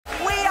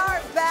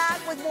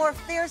more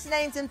fierce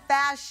names in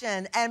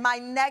fashion, and my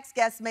next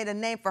guest made a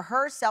name for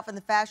herself in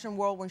the fashion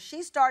world when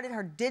she started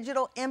her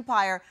digital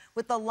empire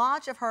with the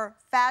launch of her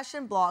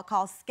fashion blog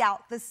called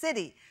Scout the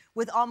City.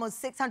 With almost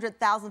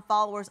 600,000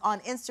 followers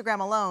on Instagram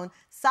alone,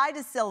 Sai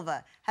De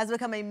Silva has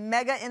become a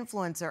mega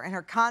influencer, and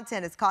her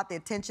content has caught the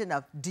attention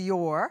of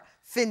Dior,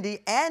 Fendi,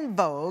 and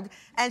Vogue,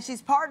 and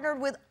she's partnered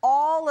with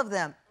all of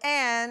them,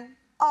 and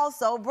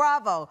also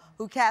Bravo,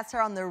 who cast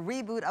her on the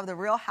reboot of The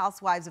Real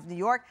Housewives of New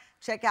York.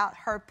 Check out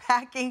her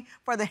packing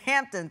for the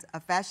Hamptons. A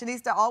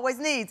fashionista always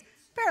needs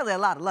apparently a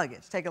lot of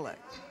luggage. Take a look.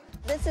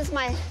 This is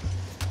my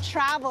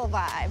travel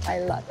vibe. I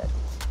love it.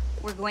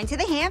 We're going to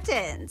the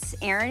Hamptons.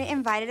 Erin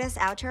invited us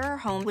out to her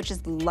home, which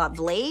is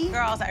lovely.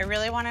 Girls, I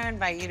really want to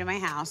invite you to my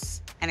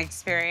house and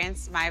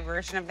experience my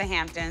version of the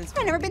Hamptons.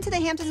 I've never been to the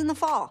Hamptons in the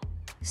fall.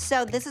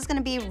 So this is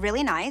gonna be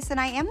really nice, and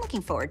I am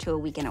looking forward to a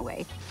weekend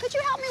away. Could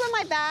you help me with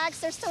my bags?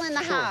 They're still in the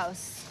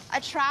house. I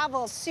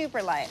travel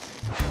super light.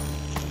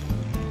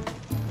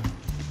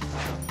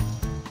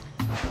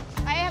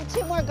 I have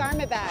 2 more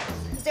garment bags.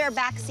 Is there a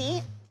back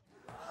seat?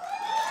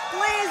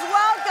 Please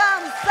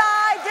welcome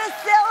Sai De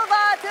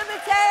Silva to the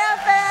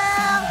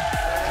TFM.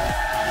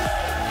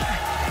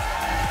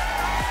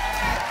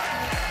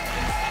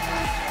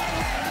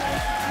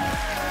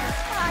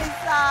 Hi,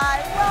 Sai.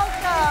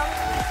 Welcome.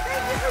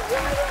 Thank you for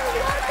joining me.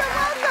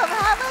 Welcome.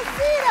 Have a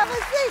seat. Have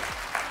a seat.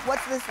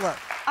 What's this look?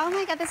 Oh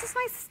my God, this is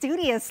my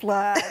studious look.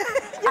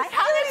 I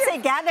have it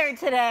together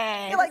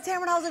today. You're like,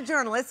 Tamron Hall's a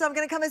journalist, so I'm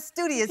gonna come as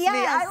studious me.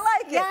 I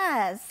like it.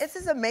 Yes. It's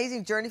this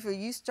amazing journey for you.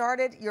 You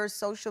started your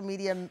social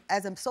media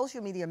as a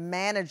social media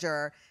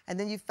manager, and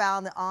then you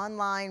found the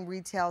online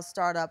retail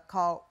startup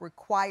called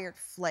Required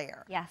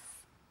Flair. Yes.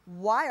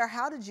 Why or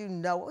how did you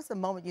know? What was the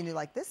moment you knew,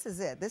 like, this is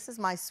it? This is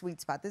my sweet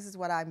spot. This is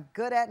what I'm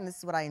good at, and this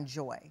is what I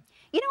enjoy.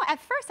 You know,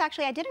 at first,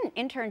 actually, I did an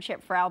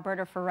internship for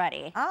Alberta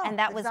Ferretti, and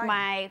that was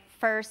my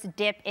first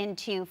dip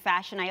into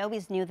fashion. I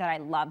always knew that I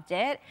loved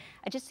it.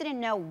 I just didn't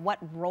know what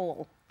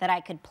role that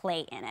I could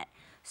play in it.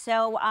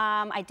 So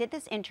I did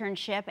this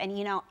internship, and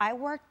you know, I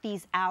worked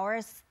these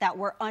hours that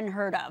were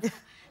unheard of.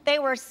 They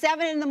were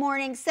 7 in the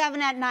morning,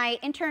 7 at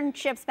night.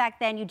 Internships back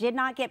then, you did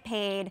not get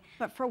paid,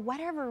 but for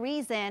whatever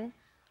reason,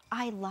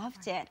 I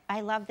loved it.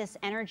 I loved this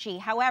energy.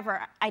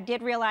 However, I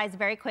did realize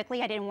very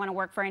quickly I didn't want to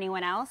work for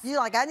anyone else. You're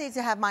like, I need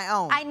to have my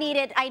own. I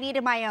needed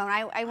my own.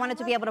 I wanted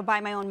to be able to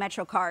buy my own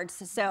Metro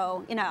cards,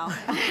 so, you know.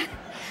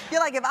 You're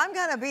like, if I'm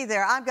gonna be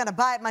there, I'm gonna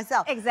buy it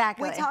myself.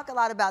 Exactly. We talk a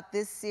lot about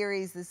this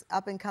series, this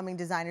up-and-coming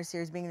designer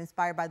series, being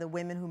inspired by the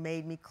women who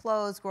made me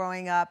clothes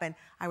growing up, and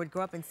I would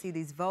grow up and see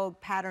these Vogue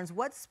patterns.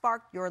 What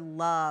sparked your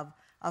love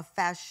of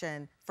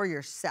fashion for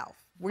yourself?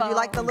 Were you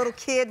like the little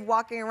kid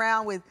walking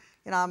around with,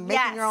 you know,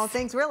 making your own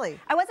things, really?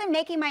 I wasn't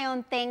making my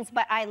own things,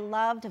 but I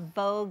loved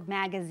Vogue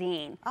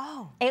magazine.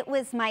 Oh. It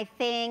was my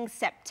thing.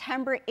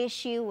 September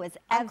issue was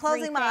everything. I'm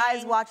closing my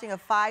eyes watching a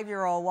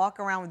 5-year-old walk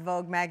around with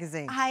Vogue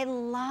magazine. I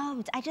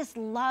just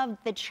loved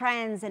the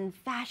trends and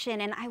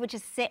fashion, and I would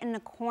just sit in the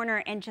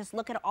corner and just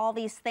look at all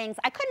these things.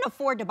 I couldn't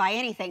afford to buy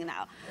anything,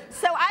 though.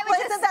 So I would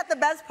Isn't that the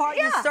best part?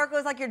 Yeah. You circle,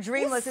 it's like your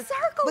dream list.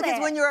 Because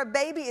when you're a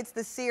baby, it's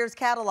the Sears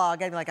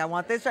catalog, and you're like, I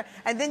want this.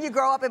 And then you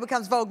grow up, it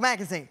becomes Vogue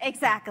magazine.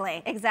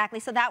 Exactly, exactly.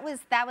 So that was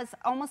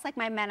almost like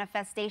my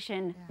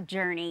manifestation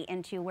journey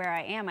into where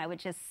I am. I would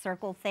just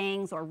circle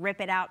things or rip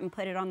it out and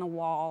put it on the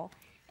wall,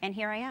 and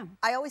here I am.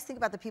 I always think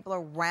about the people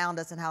around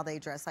us and how they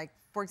dress. Like,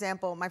 for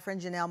example, my friend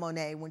Janelle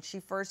Monáe, when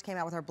she first came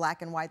out with her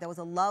black and white, that was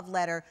a love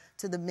letter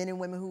to the men and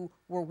women who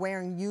were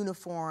wearing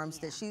uniforms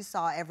that she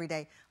saw every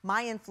day.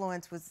 My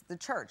influence was the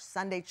church,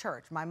 Sunday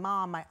church. My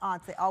mom, my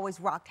aunts, they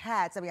always rocked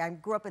hats. I mean, I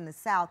grew up in the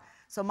South,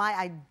 so my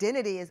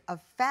identity of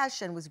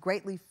fashion was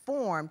greatly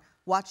formed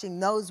watching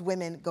those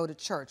women go to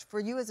church. For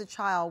you as a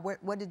child,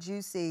 what did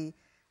you see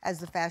as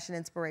the fashion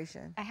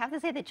inspiration? I have to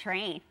say the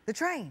train. The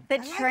train. The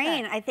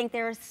train. I think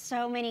there are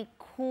so many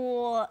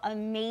cool,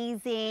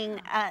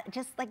 amazing,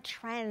 just like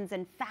trends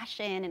and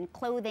fashion and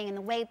clothing and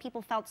the way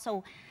people felt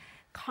so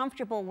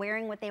comfortable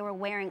wearing what they were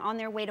wearing on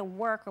their way to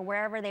work or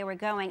wherever they were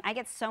going. I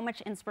get so much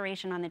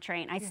inspiration on the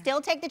train. I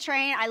still take the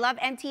train. I love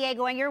MTA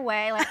going your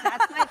way. Like,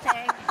 that's my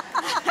thing.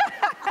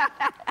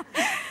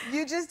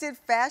 You just did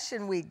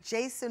Fashion Week,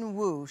 Jason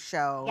Wu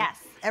show.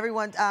 Yes.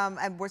 Everyone,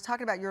 and we're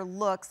talking about your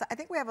looks. I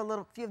think we have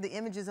a few of the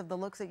images of the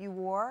looks that you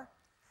wore.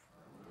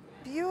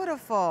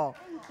 Beautiful.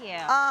 Thank you.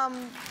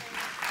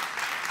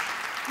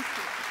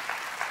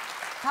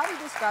 How do you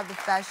describe the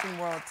fashion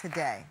world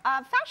today?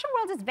 Fashion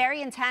world is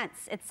very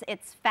intense.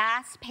 It's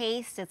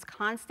fast-paced. It's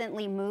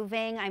constantly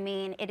moving. I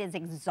mean, it is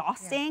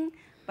exhausting. Yeah.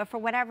 But for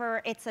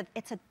whatever, it's a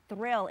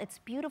thrill. It's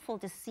beautiful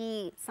to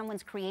see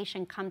someone's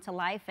creation come to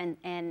life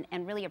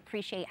and really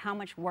appreciate how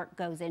much work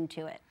goes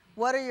into it.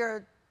 What are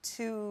your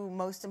 2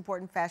 most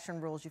important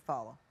fashion rules you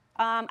follow?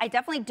 I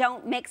definitely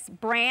don't mix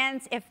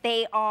brands if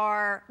they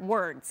are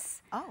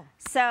words. Oh.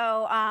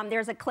 So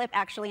there's a clip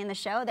actually in the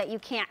show that you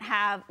can't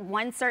have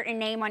one certain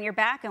name on your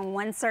back and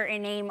one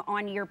certain name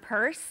on your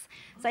purse.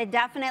 So I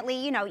definitely,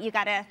 you know, you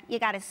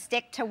gotta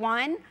stick to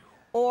one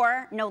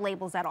or no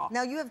labels at all.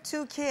 Now you have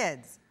 2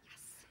 kids.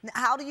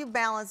 How do you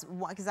balance,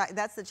 because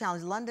that's the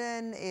challenge.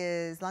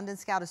 London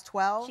Scout is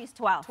 12? She's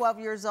 12. 12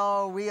 years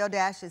old, Rio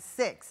Dash is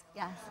 6.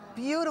 Yes.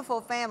 Beautiful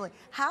family.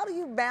 How do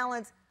you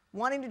balance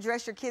wanting to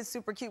dress your kids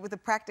super cute with the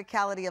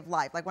practicality of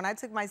life? Like when I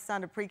took my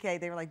son to pre-K,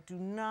 they were like, do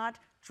not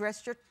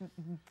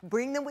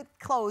bring them with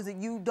clothes that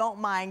you don't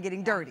mind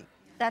getting dirty.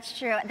 That's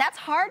true. That's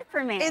hard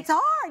for me. It's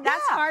hard,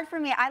 That's hard for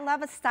me. I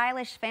love a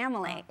stylish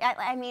family.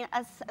 I mean,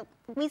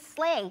 we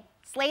slay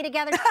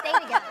together, stay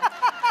together.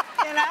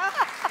 You know?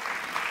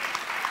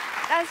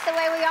 That's the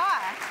way we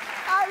are.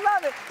 I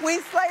love it. We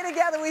slay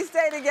together, we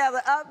stay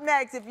together. Up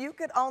next, if you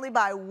could only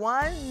buy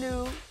one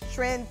new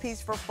trend piece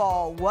for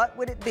fall, what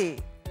would it be?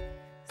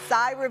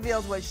 Sai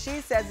reveals what she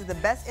says is the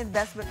best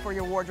investment for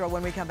your wardrobe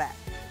when we come back.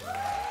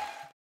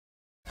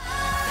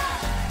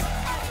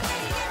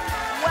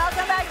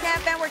 Welcome back, Tam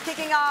Fam. We're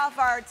kicking off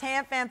our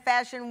Tam Fam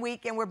Fashion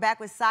Week, and we're back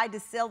with Sai De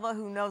Silva,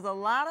 who knows a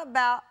lot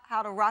about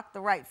how to rock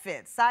the right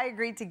fit. Sai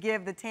agreed to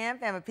give the Tam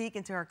Fam a peek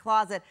into her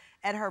closet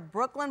at her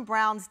Brooklyn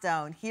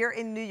brownstone here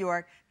in New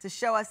York to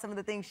show us some of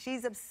the things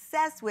she's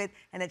obsessed with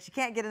and that she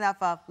can't get enough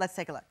of. Let's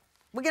take a look.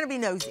 We're gonna be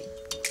nosy.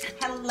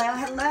 Hello,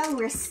 hello.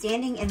 We're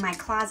standing in my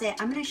closet.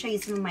 I'm gonna show you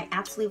some of my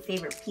absolute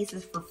favorite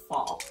pieces for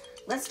fall.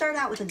 Let's start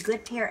out with a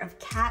good pair of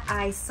cat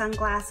eye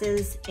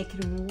sunglasses. It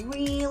can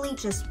really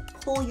just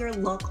pull your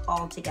look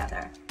all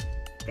together.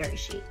 Very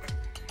chic.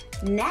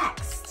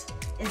 Next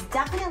is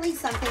definitely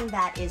something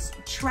that is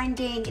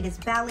trending. It is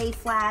ballet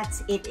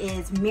flats. It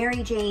is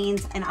Mary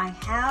Jane's, and I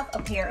have a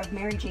pair of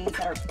Mary Jane's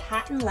that are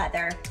patent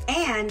leather,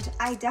 and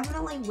I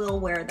definitely will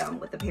wear them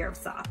with a pair of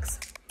socks.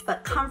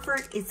 But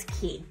comfort is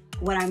key.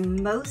 What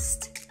I'm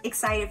most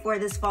excited for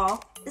this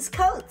fall is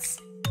coats.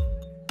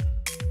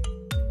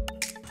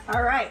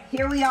 All right,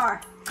 here we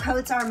are.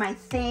 Coats are my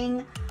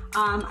thing.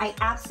 I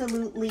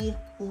absolutely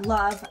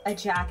love a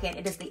jacket.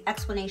 It is the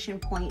exclamation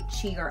point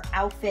to your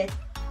outfit.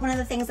 One of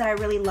the things that I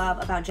really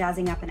love about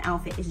jazzing up an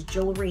outfit is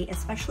jewelry,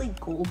 especially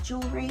gold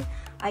jewelry.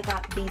 I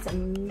got these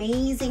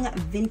amazing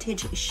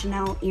vintage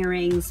Chanel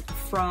earrings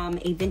from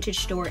a vintage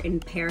store in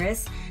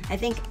Paris. I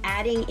think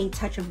adding a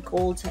touch of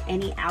gold to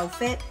any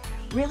outfit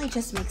really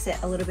just makes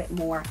it a little bit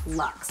more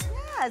luxe.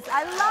 Yes,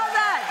 I love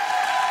that.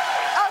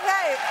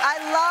 Okay, I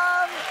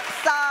love,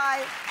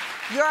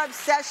 Sai, your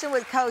obsession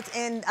with coats.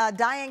 In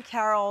Diane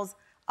Carroll's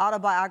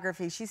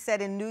autobiography, she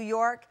said in New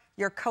York,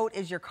 your coat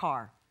is your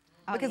car.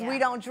 Because we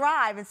don't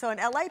drive. And so in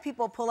LA,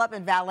 people pull up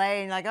in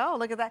valet and like, oh,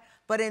 look at that.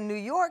 But in New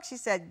York, she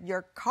said,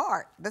 your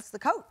car, that's the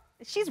coat.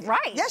 She's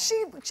right. Yes,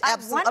 she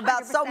absolutely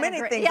about so many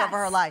things over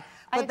her life.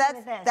 But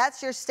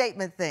that's your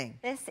statement thing.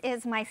 This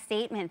is my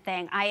statement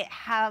thing. I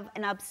have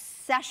an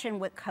obsession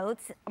with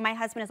coats. My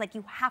husband is like,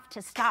 you have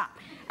to stop.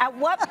 At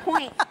what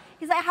point,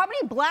 he's like, how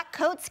many black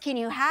coats can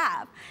you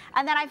have?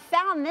 And then I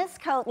found this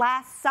coat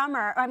last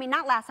summer, I mean,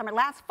 not last summer,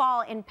 last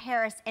fall in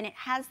Paris, and it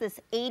has this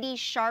 80s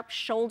sharp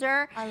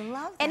shoulder. I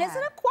love that. And it's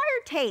an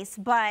acquired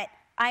taste, but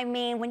I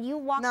mean, when you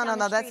walk down the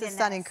street that's a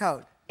stunning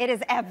coat. It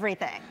is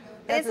everything.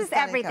 This is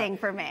everything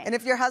for me. And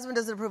if your husband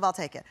doesn't approve, I'll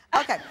take it.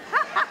 Okay.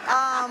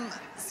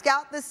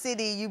 Scout the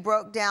City, you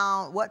broke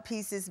down what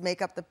pieces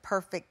make up the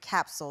perfect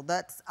capsule.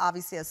 That's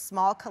obviously a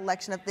small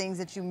collection of things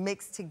that you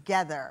mix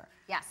together.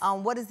 Yes.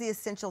 What is the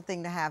essential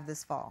thing to have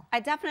this fall? I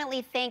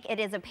definitely think it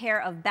is a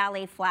pair of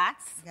ballet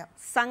flats,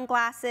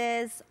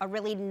 sunglasses, a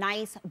really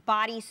nice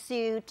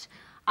bodysuit,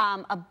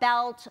 a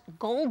belt,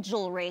 gold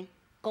jewelry.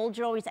 Gold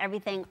jewelry is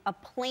everything. A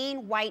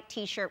plain white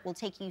t-shirt will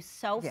take you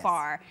so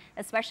far,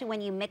 especially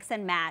when you mix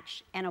and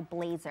match, and a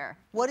blazer.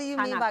 What do you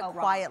mean by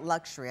quiet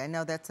luxury? I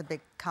know that's a big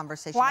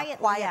conversation.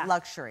 Quiet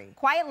luxury.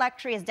 Quiet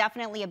luxury is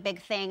definitely a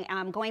big thing.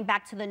 Going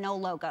back to the no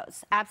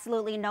logos.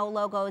 Absolutely no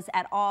logos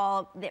at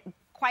all.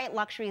 Quiet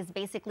luxury is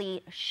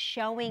basically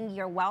showing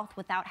your wealth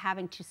without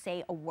having to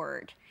say a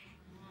word.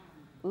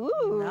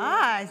 Ooh.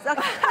 Nice. Okay.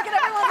 Look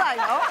at everyone like,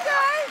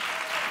 okay.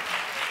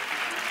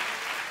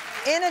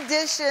 In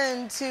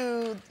addition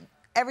to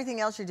everything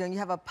else you're doing, you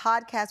have a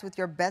podcast with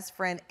your best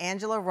friend,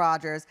 Angela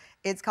Rogers.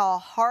 It's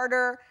called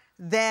Harder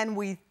Than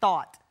We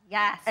Thought.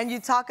 Yes. And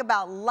you talk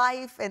about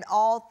life and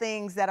all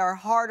things that are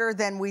harder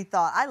than we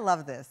thought. I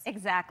love this.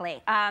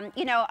 Exactly.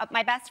 You know,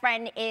 my best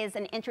friend is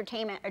an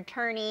entertainment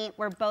attorney.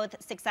 We're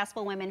both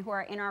successful women who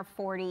are in our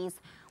 40s.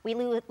 We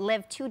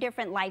live two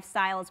different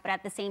lifestyles, but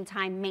at the same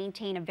time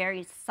maintain a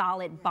very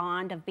solid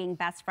bond of being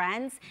best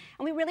friends.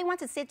 And we really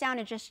want to sit down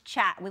and just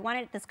chat. We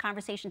wanted this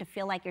conversation to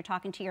feel like you're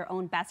talking to your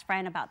own best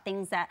friend about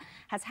things that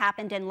has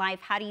happened in life.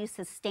 How do you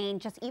sustain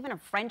just even a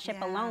friendship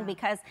alone?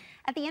 Because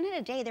at the end of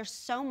the day, there's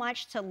so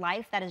much to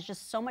life that is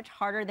just so much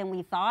harder than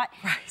we thought.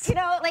 Right. You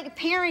know, like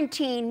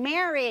parenting,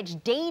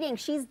 marriage, dating.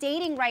 She's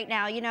dating right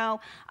now, you know,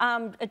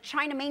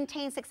 trying to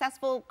maintain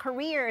successful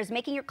careers,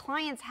 making your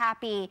clients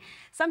happy.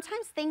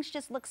 Sometimes things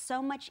just look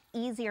so much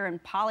easier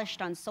and polished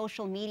on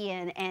social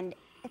media, and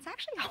it's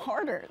actually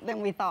harder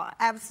than we thought.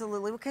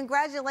 Absolutely. Well,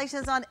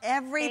 congratulations on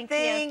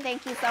everything.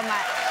 Thank you so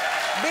much.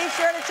 Be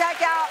sure to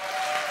check out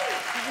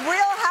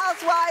Real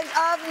Housewives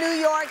of New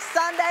York,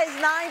 Sundays,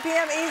 9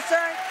 p.m.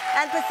 Eastern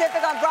and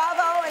Pacific on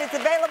Bravo, and it's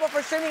available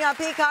for streaming on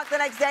Peacock the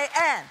next day.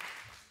 And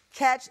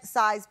catch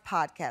Sai's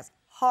podcast,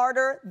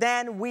 harder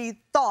than we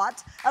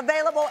thought.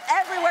 Available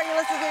everywhere you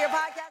listen to your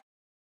podcast.